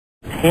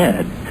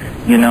head.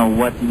 You know,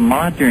 what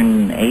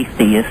modern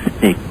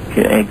atheistic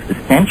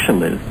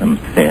existentialism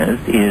says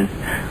is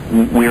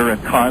we're a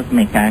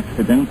cosmic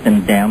accident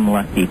and damn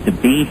lucky to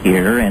be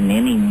here, and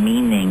any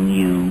meaning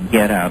you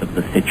get out of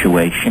the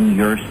situation,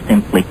 you're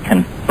simply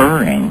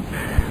conferring.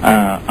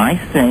 I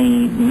say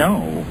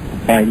no.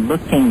 By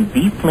looking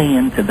deeply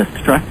into the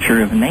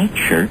structure of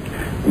nature,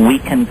 we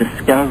can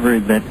discover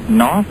that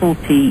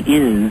novelty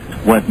is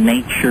what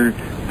nature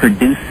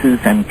produces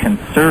and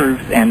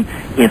conserves, and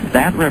if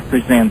that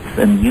represents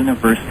a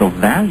universal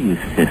value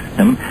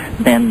system,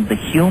 then the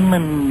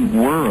human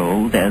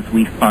world as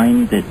we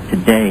find it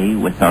today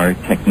with our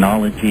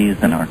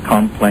technologies and our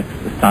complex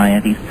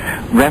societies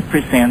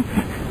represents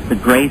the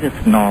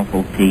greatest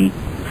novelty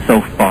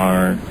so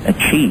far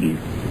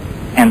achieved.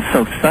 And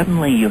so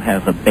suddenly you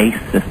have a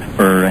basis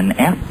for an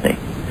ethic.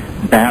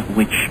 That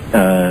which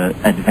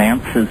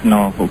advances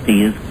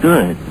novelty is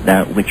good.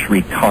 That which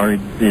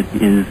retards it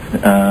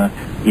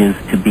is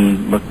to be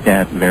looked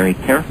at very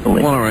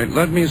carefully. Well, all right,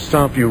 let me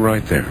stop you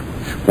right there.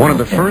 One of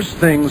the first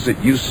things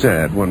that you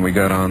said when we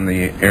got on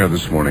the air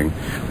this morning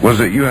was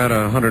that you had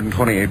a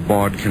 128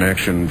 baud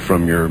connection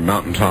from your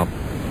mountaintop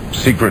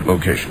secret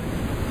location.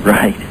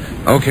 Right.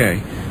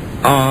 Okay.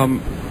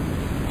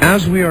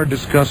 As we are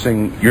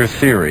discussing your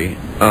theory,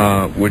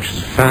 which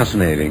is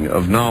fascinating,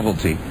 of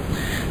novelty,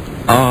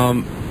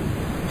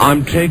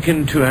 I'm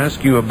taken to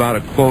ask you about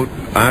a quote,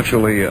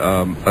 actually,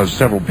 of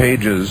several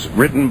pages,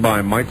 written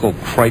by Michael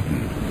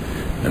Crichton,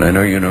 and I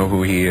know you know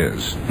who he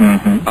is,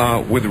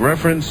 with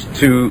reference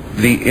to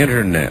the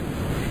Internet.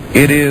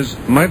 It is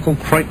Michael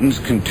Crichton's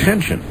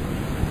contention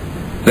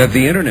that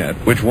the Internet,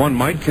 which one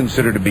might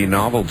consider to be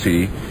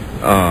novelty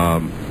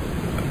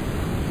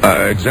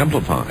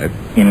exemplified,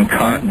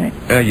 incarnate,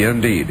 yeah,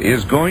 indeed,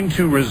 is going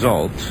to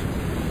result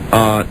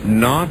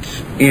not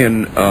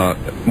in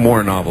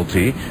more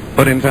novelty,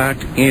 but in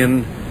fact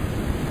in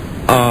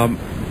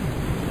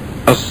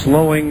a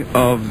slowing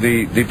of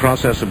the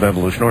process of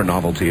evolution, or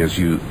novelty as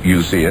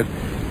you see it,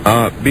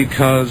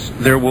 because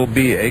there will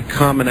be a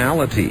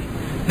commonality.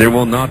 There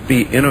will not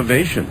be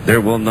innovation.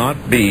 There will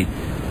not be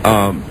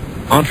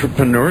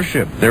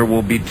entrepreneurship. There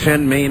will be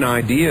 10 main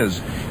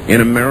ideas in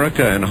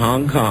America and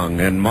Hong Kong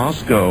and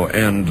Moscow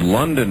and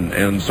London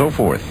and so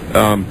forth.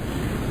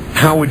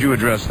 How would you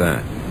address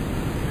that?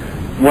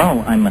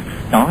 Well, I'm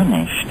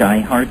astonished. I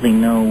hardly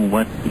know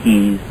what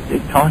he's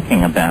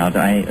talking about.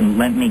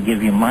 Let me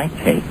give you my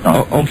take on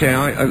it. Okay,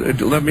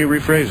 let me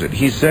rephrase it.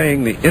 He's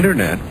saying the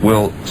Internet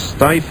will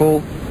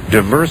stifle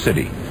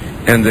diversity,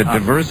 and that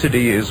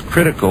diversity is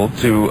critical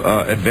to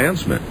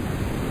advancement.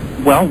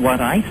 Well, what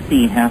I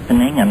see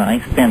happening, and I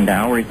spend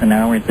hours and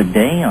hours a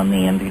day on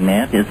the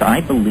Internet, is I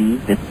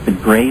believe it's the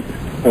greatest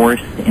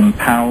force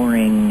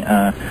empowering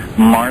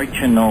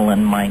marginal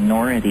and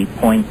minority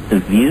points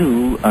of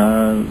view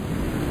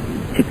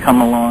to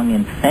come along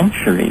in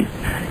centuries.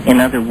 In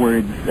other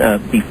words,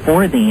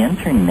 before the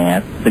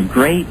Internet, the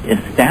great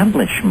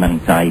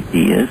establishment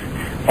ideas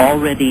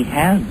already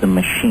had the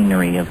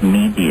machinery of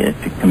media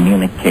to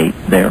communicate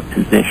their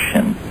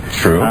position.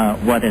 True.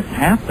 What has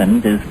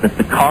happened is that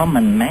the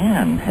common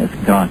man has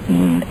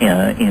gotten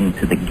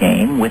into the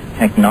game with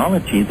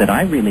technology that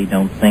I really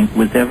don't think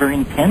was ever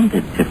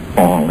intended to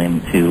fall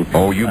into.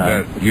 Oh, you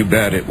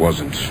bet it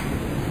wasn't.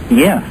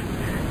 Yes.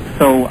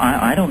 So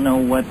I don't know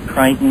what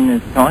Crichton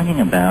is talking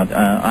about.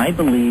 I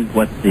believe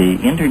what the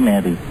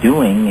Internet is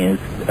doing is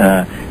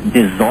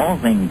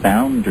dissolving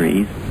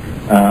boundaries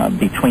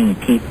between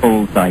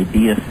people's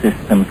idea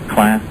systems,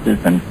 classes,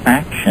 and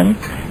factions,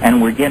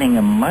 and we're getting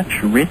a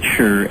much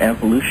richer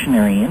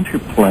evolutionary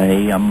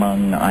interplay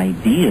among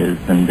ideas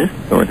and this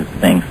sort of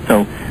thing.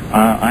 So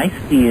I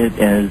see it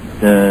as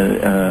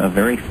a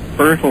very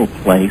fertile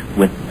place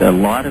with a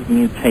lot of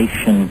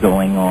mutation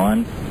going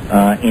on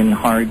in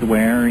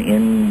hardware,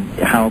 in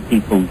how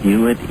people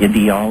view it,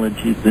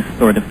 ideologies, this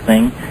sort of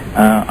thing.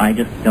 I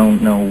just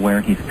don't know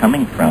where he's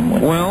coming from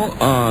with Well,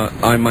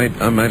 I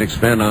might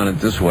expand on it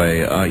this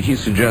way. He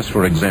suggests,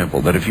 for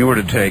example, that if you were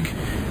to take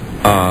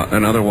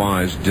an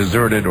otherwise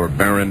deserted or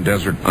barren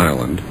desert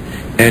island,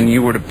 and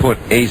you were to put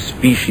a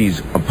species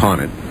upon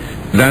it,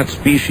 that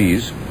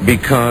species,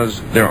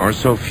 because there are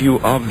so few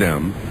of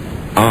them,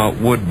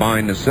 would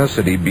by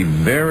necessity be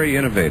very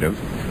innovative,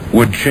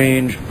 would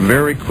change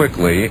very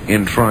quickly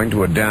in trying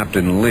to adapt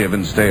and live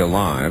and stay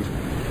alive.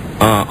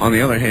 On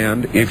the other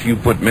hand, if you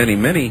put many,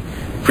 many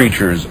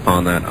creatures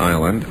on that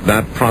island,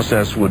 that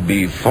process would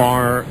be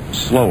far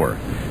slower.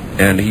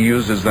 And he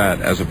uses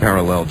that as a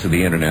parallel to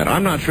the Internet.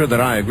 I'm not sure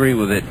that I agree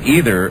with it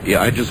either.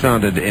 I just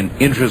found it an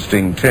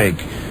interesting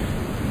take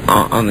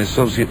on the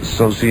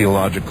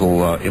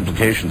sociological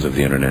implications of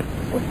the Internet.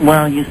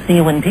 Well, you see,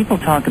 when people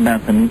talk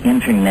about the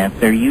Internet,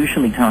 they're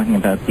usually talking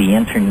about the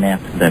Internet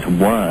that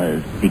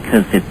was,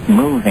 because it's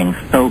moving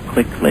so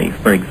quickly.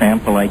 For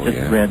example, I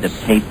just read a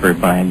paper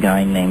by a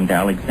guy named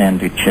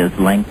Alexander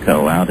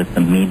Cheslenko out at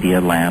the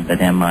Media Lab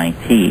at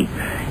MIT,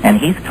 and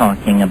he's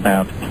talking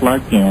about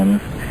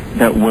plug-ins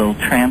that will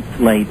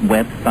translate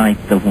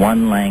websites of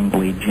one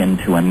language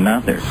into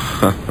another.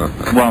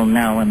 Well,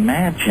 now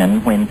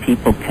imagine when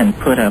people can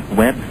put up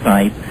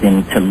websites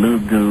in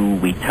Telugu,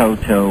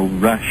 Witoto,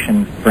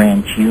 Russian,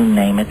 French, you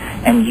name it,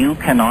 and you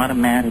can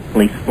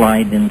automatically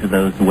slide into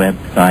those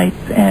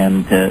websites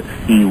and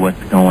see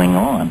what's going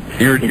on.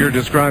 You're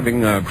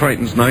describing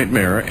Crichton's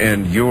nightmare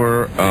and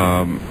your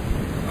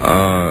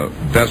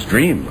best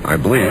dream, I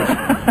believe.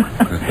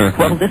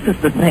 Well, this is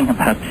the thing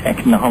about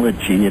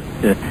technology.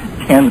 It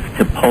tends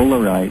to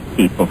polarize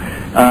people.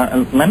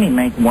 Let me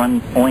make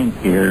one point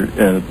here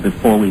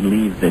before we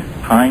leave this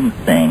time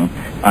thing.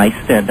 I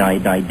said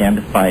I'd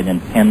identified a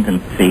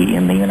tendency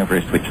in the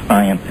universe which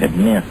science had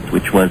missed,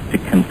 which was to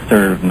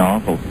conserve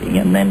novelty.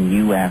 And then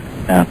you asked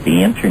about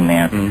the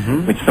Internet,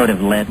 which sort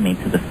of led me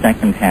to the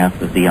second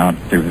half of the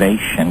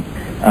observation.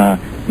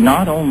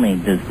 Not only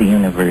does the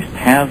universe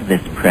have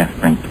this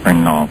preference for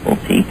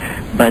novelty,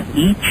 but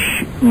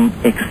each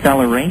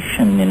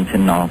acceleration into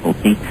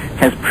novelty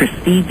has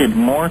proceeded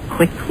more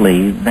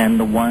quickly than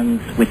the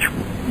ones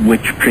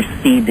which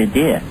preceded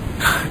it.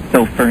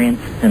 So, for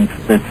instance,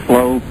 the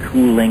slow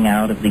cooling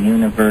out of the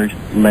universe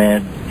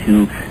led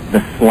to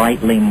the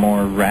slightly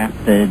more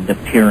rapid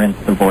appearance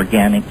of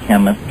organic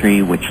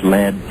chemistry, which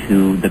led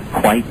to the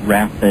quite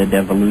rapid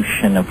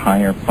evolution of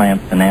higher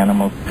plants and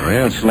animals,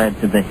 which led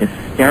to the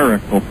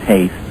hysterical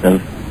pace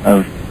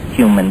of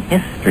human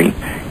history.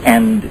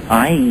 And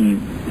I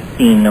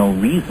see no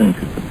reason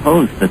to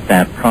suppose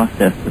that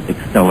process of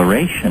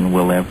acceleration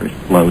will ever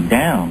slow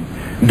down.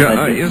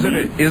 Is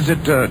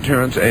it,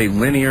 Terence, a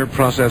linear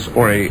process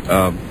or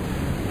an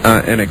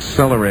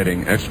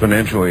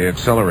exponentially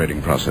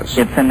accelerating process?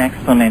 It's an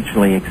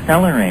exponentially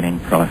accelerating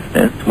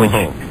process, which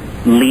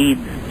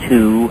leads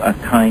to a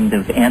kind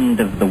of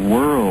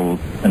end-of-the-world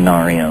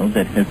scenario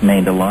that has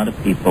made a lot of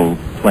people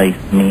place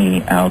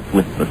me out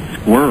with the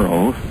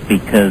squirrels,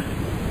 because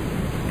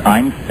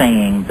I'm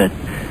saying that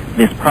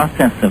this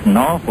process of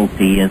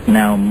novelty is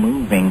now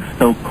moving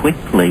so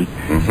quickly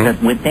that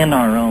within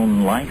our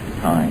own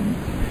lifetime,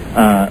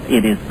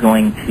 it is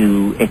going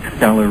to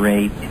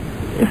accelerate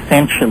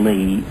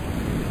essentially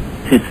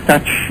to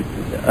such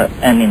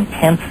an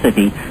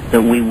intensity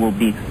that we will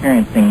be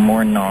experiencing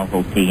more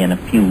novelty in a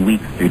few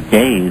weeks or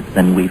days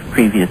than we've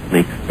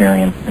previously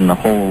experienced in the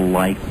whole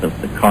life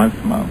of the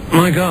cosmos.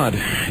 My God,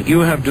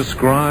 you have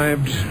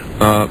described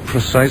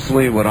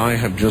precisely what I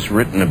have just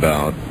written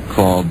about.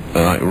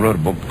 I wrote a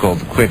book called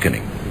The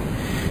Quickening.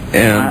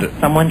 And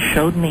someone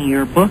showed me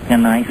your book,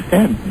 and I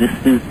said, this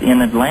is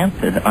in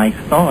Atlanta. I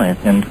saw it,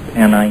 and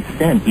I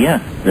said,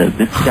 yes,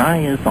 this guy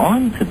is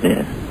on to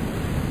this.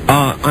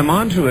 I'm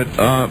on to it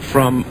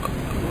from,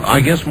 I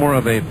guess, more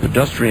of a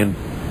pedestrian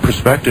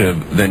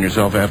perspective than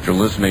yourself after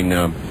listening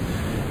to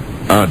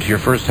your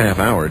first half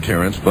hour,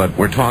 Terence. But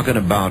we're talking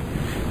about,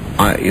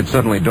 it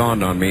suddenly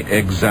dawned on me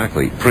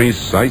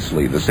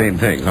precisely the same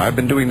things. I've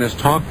been doing this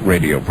talk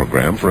radio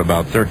program for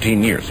about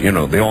 13 years,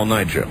 the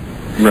all-night show.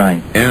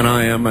 Right. And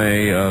I am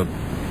a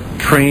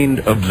trained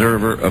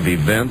observer of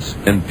events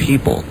and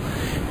people.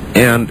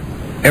 And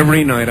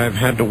every night I've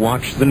had to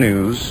watch the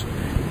news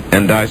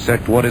and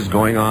dissect what is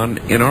going on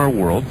in our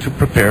world to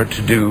prepare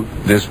to do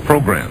this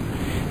program.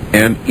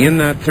 And in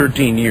that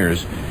 13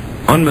 years,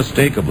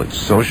 unmistakably,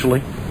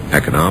 socially,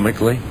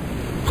 economically,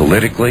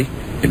 politically,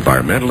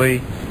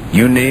 environmentally,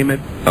 you name it,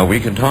 we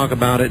can talk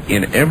about it.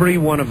 In every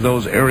one of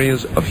those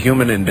areas of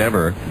human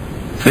endeavor,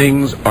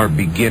 things are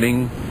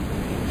beginning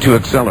to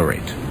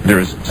accelerate. There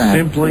is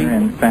simply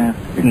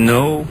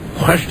no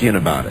question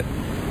about it.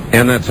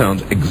 And that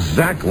sounds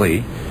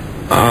exactly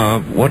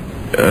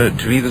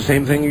to be the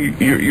same thing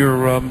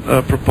you're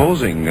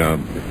proposing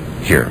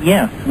here.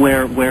 Yes,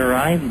 where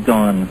I've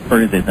gone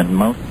further than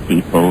most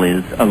people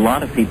is a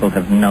lot of people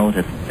have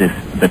noticed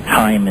the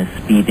time is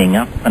speeding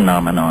up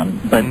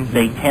phenomenon, but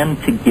they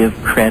tend to give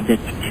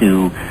credit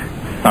to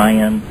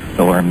science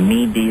or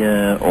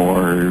media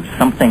or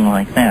something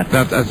like that.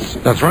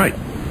 That's right.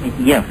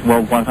 Yes,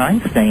 well, what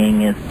I'm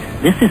saying is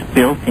this is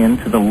built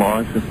into the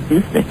laws of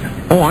physics.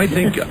 Oh, I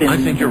think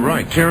you're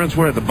right. Terence,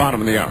 we're at the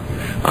bottom of the hour.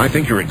 I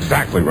think you're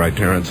exactly right,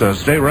 Terence.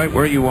 Stay right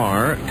where you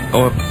are.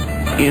 Oh,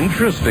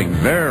 interesting,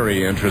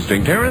 very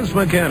interesting. Terence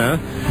McKenna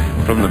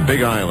from the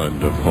Big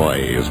Island of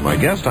Hawaii is my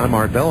guest. I'm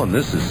Art Bell, and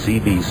this is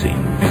CBC.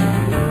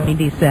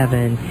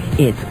 97.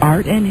 It's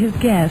Art and his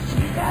guest,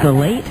 the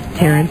late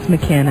Terence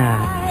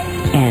McKenna.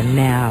 And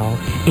now,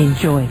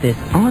 enjoy this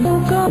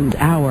on-the-go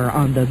hour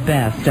on the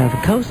best of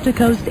Coast to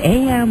Coast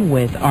AM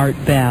with Art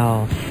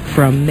Bell.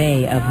 From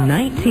May of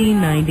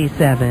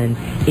 1997,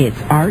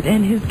 it's Art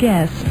and his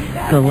guest,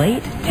 the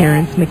late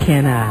Terence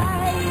McKenna.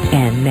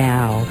 And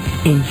now,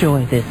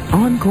 enjoy this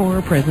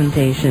encore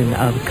presentation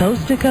of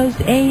Coast to Coast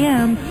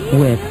AM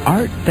with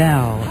Art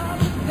Bell.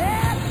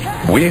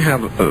 We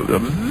have a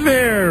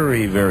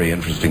very, very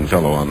interesting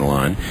fellow on the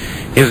line.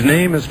 His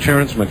name is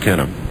Terence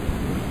McKenna.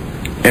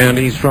 And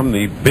he's from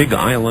the Big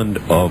Island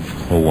of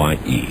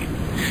Hawaii.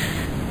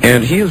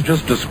 And he has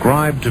just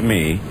described to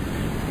me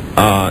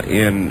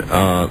in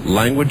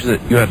language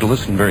that you had to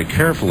listen very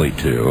carefully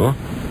to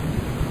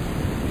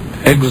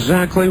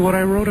Exactly what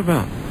I wrote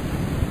about.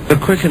 The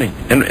quickening.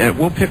 And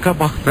we'll pick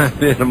up on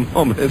that in a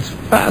moment. It's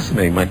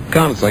fascinating. My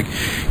God, it's like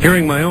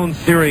hearing my own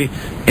theory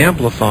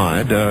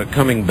amplified,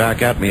 coming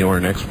back at me, or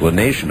an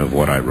explanation of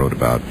what I wrote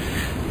about.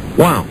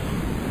 Wow.